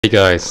Hey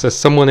guys, so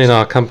someone in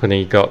our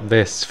company got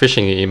this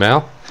phishing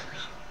email.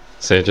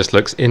 So it just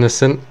looks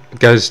innocent,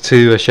 goes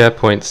to a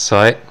SharePoint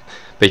site,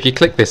 but if you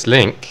click this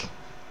link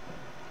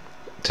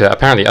to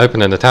apparently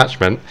open an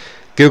attachment,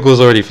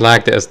 Google's already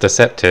flagged it as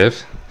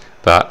deceptive,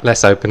 but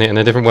let's open it in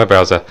a different web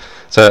browser.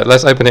 So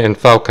let's open it in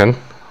Falcon,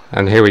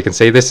 and here we can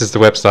see this is the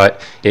website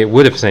it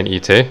would have sent you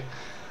to.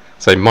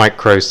 So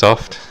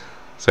Microsoft.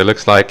 So it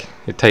looks like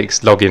it takes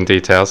login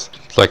details.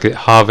 It's like it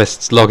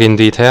harvests login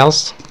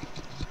details.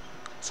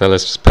 So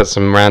let's just put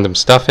some random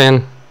stuff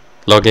in,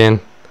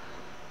 login,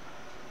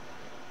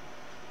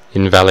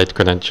 invalid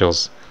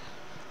credentials.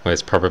 Well,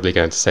 it's probably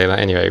going to say that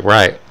anyway.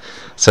 Right,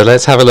 so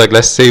let's have a look.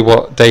 Let's see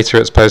what data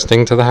it's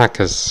posting to the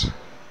hackers.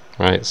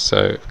 Right,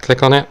 so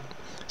click on it,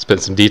 let's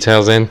put some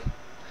details in.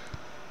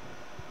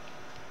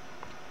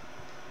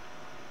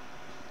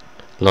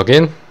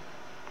 Login.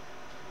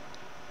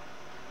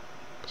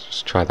 Let's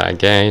just try that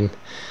again.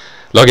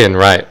 Login,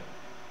 right.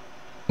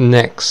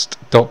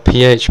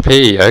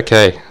 Next.php,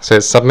 okay, so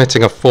it's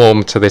submitting a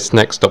form to this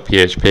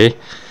next.php.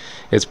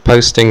 It's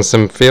posting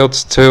some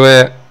fields to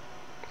it.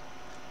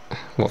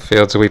 What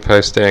fields are we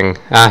posting?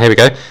 Here we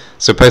go.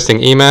 So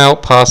posting email,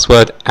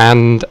 password,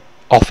 and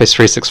Office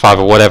 365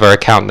 or whatever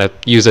account the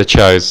user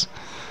chose.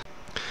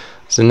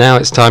 So now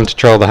it's time to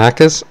troll the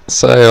hackers.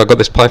 So I've got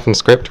this Python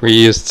script,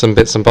 reused some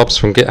bits and bobs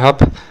from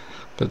GitHub,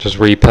 but just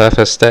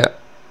repurposed it.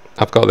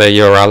 I've got their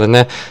URL in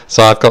there.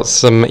 So I've got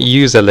some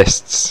user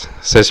lists.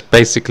 So it's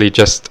basically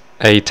just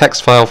a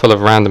text file full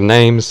of random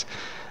names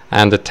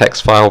and a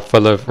text file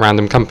full of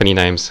random company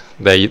names.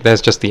 There's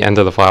just the end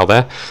of the file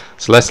there.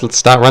 So let's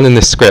start running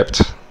this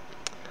script.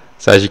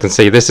 So as you can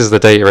see, this is the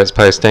data it's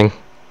posting.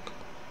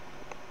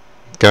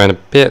 Going a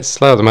bit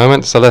slow at the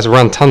moment, so let's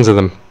run tons of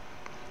them.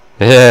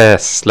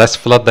 Yes, let's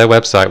flood their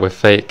website with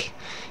fake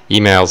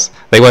emails.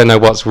 They won't know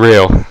what's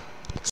real.